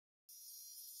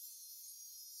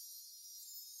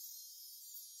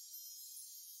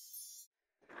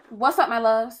What's up, my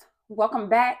loves? Welcome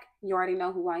back. You already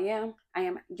know who I am. I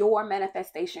am your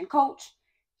manifestation coach,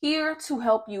 here to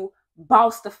help you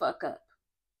boss the fuck up,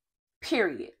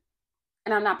 period.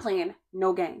 And I'm not playing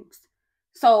no games.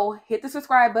 So hit the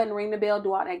subscribe button, ring the bell,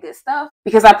 do all that good stuff,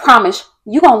 because I promise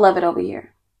you're gonna love it over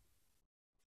here.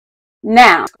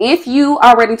 Now, if you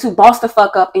are ready to boss the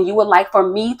fuck up and you would like for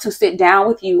me to sit down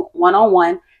with you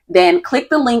one-on-one, then click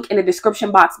the link in the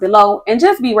description box below and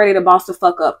just be ready to boss the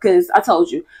fuck up, because I told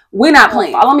you, we're not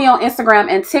playing. Follow me on Instagram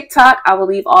and TikTok. I will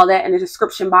leave all that in the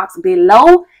description box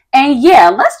below. And yeah,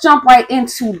 let's jump right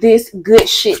into this good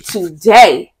shit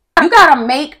today. You gotta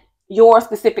make your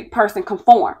specific person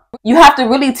conform. You have to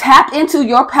really tap into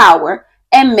your power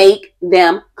and make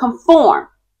them conform.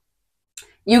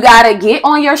 You gotta get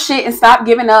on your shit and stop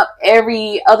giving up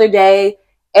every other day,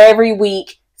 every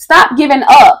week. Stop giving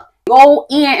up. Go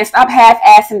in and stop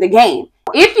half-assing the game.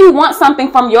 If you want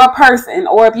something from your person,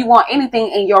 or if you want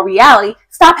anything in your reality,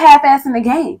 stop half-assing the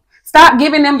game. Stop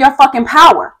giving them your fucking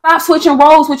power. Stop switching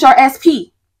roles with your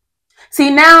SP. See,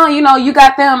 now, you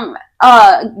got them,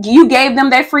 you gave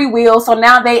them their free will, so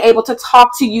now they able to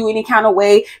talk to you any kind of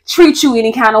way, treat you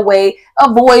any kind of way,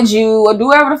 avoid you, or do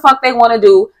whatever the fuck they want to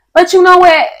do. But you know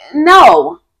what?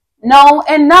 No,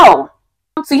 and no.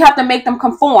 So you have to make them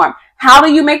conform. How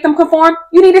do you make them conform?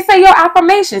 You need to say your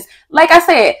affirmations. Like I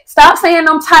said, stop saying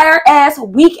them tired ass,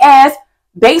 weak ass,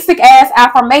 basic ass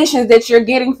affirmations that you're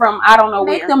getting from I don't know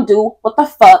where. Make them do what the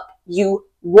fuck you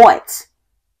want.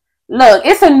 Look,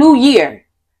 it's a new year.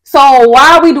 So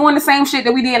why are we doing the same shit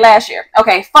that we did last year?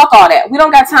 Okay, fuck all that. We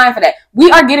don't got time for that. We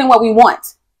are getting what we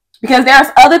want, because there's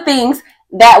other things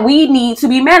that we need to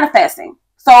be manifesting.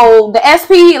 So the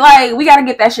SP, like, we got to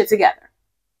get that shit together.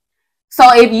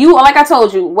 So if you, like I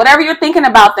told you, whatever you're thinking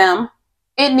about them,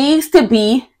 it needs to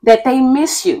be that they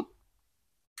miss you.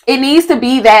 It needs to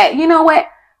be that, you know what,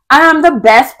 I am the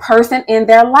best person in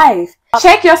their life.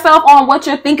 Check yourself on what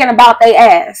you're thinking about they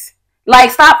ass.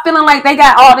 Like, stop feeling like they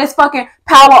got all this fucking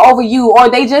power over you, or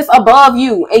they just above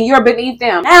you and you're beneath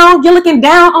them. Now you're looking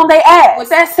down on their ass. With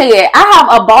that said, I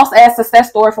have a boss ass success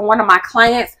story from one of my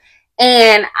clients.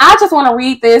 And I just want to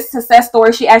read this success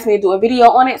story. She asked me to do a video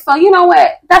on it. So you know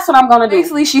what? That's what I'm going to do.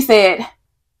 Basically, she said,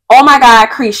 "Oh my God,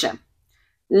 Cretia,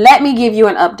 let me give you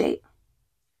an update.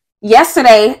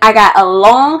 Yesterday, I got a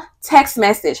long text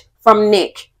message from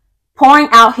Nick pouring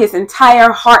out his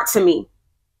entire heart to me.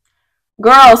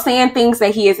 Girl, saying things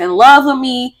that he is in love with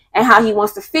me and how he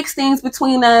wants to fix things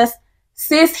between us.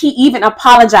 Sis, he even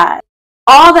apologized.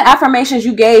 All the affirmations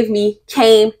you gave me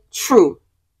came true.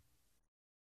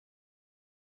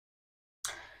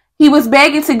 He was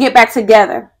begging to get back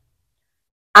together.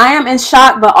 I am in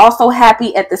shock, but also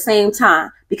happy at the same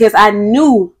time, because I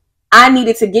knew I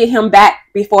needed to get him back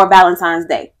before Valentine's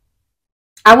Day.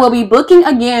 I will be booking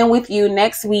again with you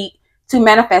next week to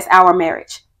manifest our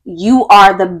marriage. You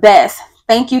are the best.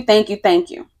 Thank you, thank you,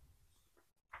 thank you."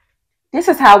 This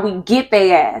is how we get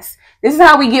their ass. This is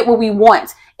how we get what we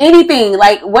want. Anything,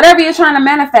 like whatever you're trying to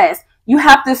manifest, you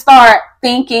have to start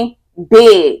thinking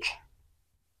big.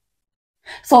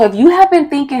 So if you have been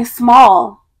thinking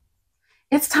small,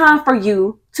 it's time for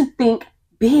you to think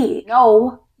big.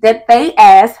 Know that they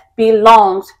ass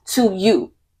belongs to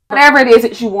you. Whatever it is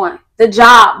that you want, the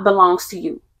job belongs to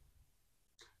you.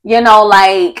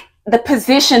 Like the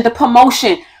position, the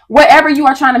promotion, whatever you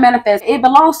are trying to manifest, it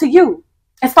belongs to you.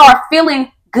 And start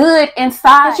feeling good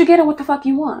inside that you get it what the fuck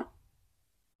you want.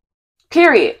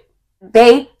 Period.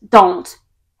 They don't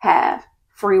have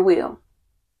free will.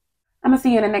 I'm going to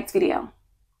see you in the next video.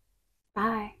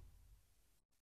 Bye.